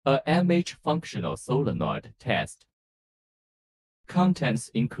A MH functional solenoid test. Contents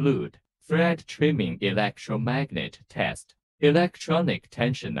include thread trimming electromagnet test, electronic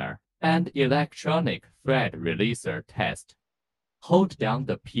tensioner, and electronic thread releaser test. Hold down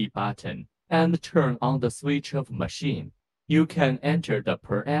the P button and turn on the switch of machine. You can enter the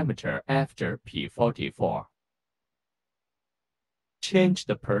parameter after P44. Change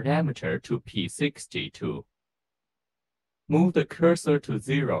the parameter to P62. Move the cursor to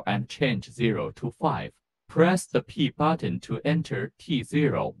 0 and change 0 to 5. Press the P button to enter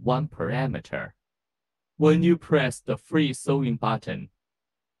T01 parameter. When you press the free sewing button,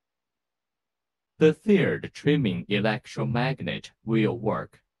 the third trimming electromagnet will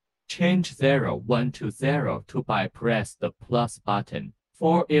work. Change 01 to 0 by press the plus button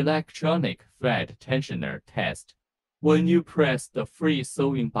for electronic thread tensioner test. When you press the free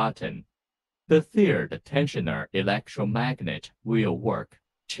sewing button, the third tensioner electromagnet will work.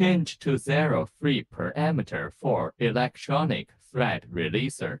 Change to 03 parameter for electronic thread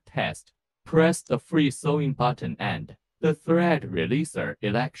releaser test. Press the free sewing button and the thread releaser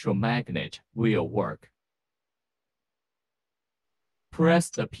electromagnet will work. Press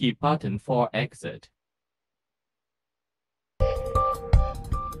the P button for exit.